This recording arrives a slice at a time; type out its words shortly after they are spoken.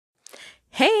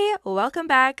Hey, welcome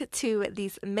back to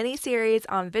these mini series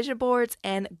on vision boards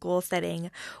and goal setting.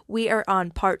 We are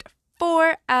on part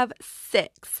 4 of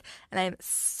 6, and I'm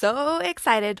so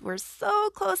excited. We're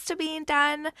so close to being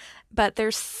done, but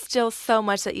there's still so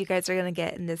much that you guys are going to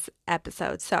get in this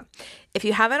episode. So, if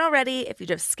you haven't already, if you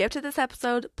just skipped to this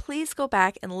episode, please go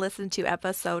back and listen to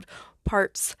episode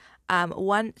parts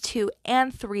 1, 2,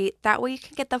 and 3. That way you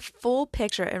can get the full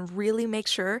picture and really make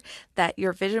sure that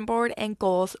your vision board and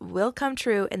goals will come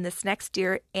true in this next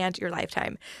year and your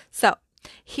lifetime. So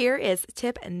here is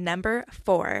tip number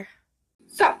 4.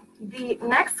 So the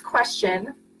next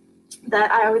question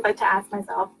that I always like to ask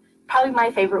myself, probably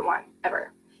my favorite one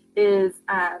ever, is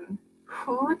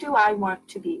who do I want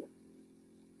to be?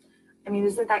 I mean,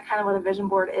 isn't that kind of what a vision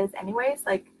board is anyways?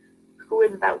 Like, who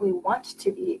is it that we want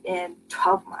to be in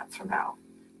 12 months from now,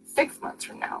 6 months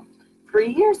from now,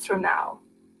 3 years from now,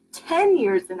 10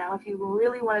 years from now, if you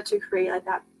really wanted to create like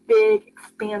that big,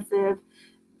 expansive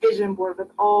vision board with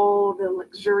all the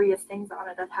luxurious things on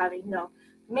it of having,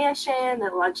 mansion, the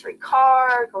luxury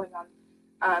car, going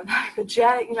on a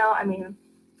jet, I mean,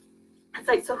 it's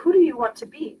like, so who do you want to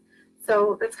be?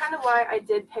 So that's kind of why I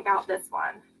did pick out this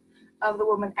one of the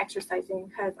woman exercising,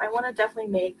 because I want to definitely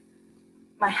make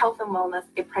my health and wellness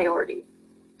a priority.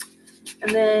 And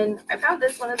then I found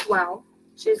this one as well.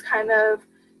 She's kind of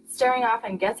staring off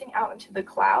and gazing out into the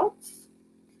clouds.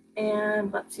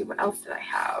 And let's see, what else did I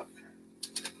have?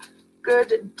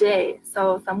 Good day.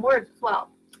 So some words as well.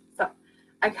 So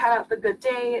I cut out the good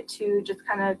day to just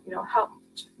kind of, help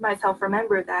myself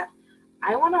remember that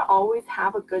I want to always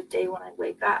have a good day when I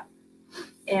wake up.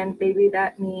 And maybe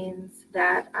that means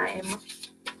that I'm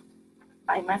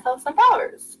buying myself some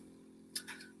flowers.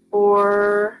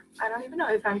 Or I don't even know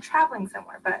if I'm traveling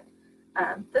somewhere, but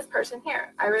this person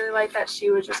here, I really like that she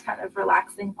was just kind of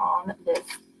relaxing on this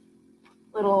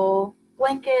little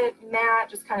blanket mat,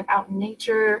 just kind of out in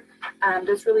nature,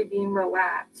 just really being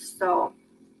relaxed. So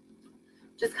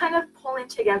just kind of pulling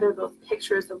together those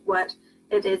pictures of what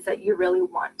it is that you really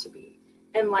want to be.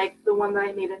 And like the one that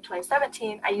I made in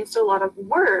 2017, I used a lot of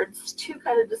words to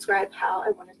kind of describe how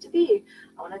I wanted to be.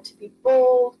 I wanted to be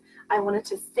bold. I wanted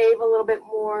to save a little bit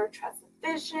more, trust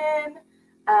and vision.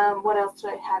 What else did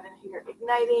I have in here?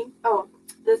 Igniting. Oh,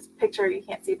 this picture you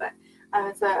can't see, but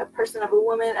it's a person of a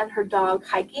woman and her dog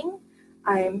hiking.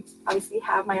 I obviously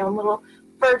have my own little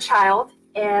fur child,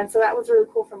 and so that was really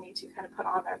cool for me to kind of put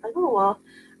on there. Like, oh, well,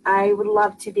 I would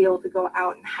love to be able to go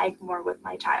out and hike more with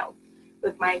my child,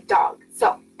 with my dog.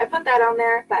 So I put that on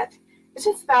there, but it's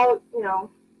just about,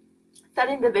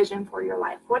 setting the vision for your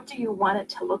life. What do you want it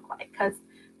to look like? Because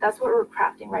that's what we're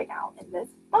crafting right now in this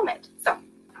moment. So,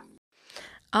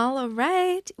 All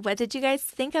right. What did you guys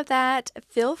think of that?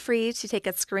 Feel free to take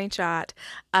a screenshot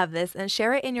of this and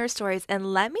share it in your stories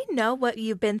and let me know what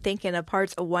you've been thinking of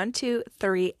parts 1, 2,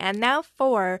 3, and now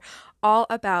 4, all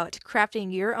about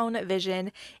crafting your own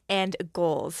vision and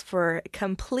goals for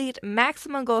complete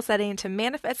maximum goal setting to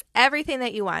manifest everything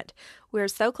that you want. We're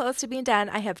so close to being done.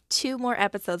 I have 2 more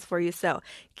episodes for you, so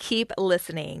keep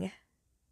listening.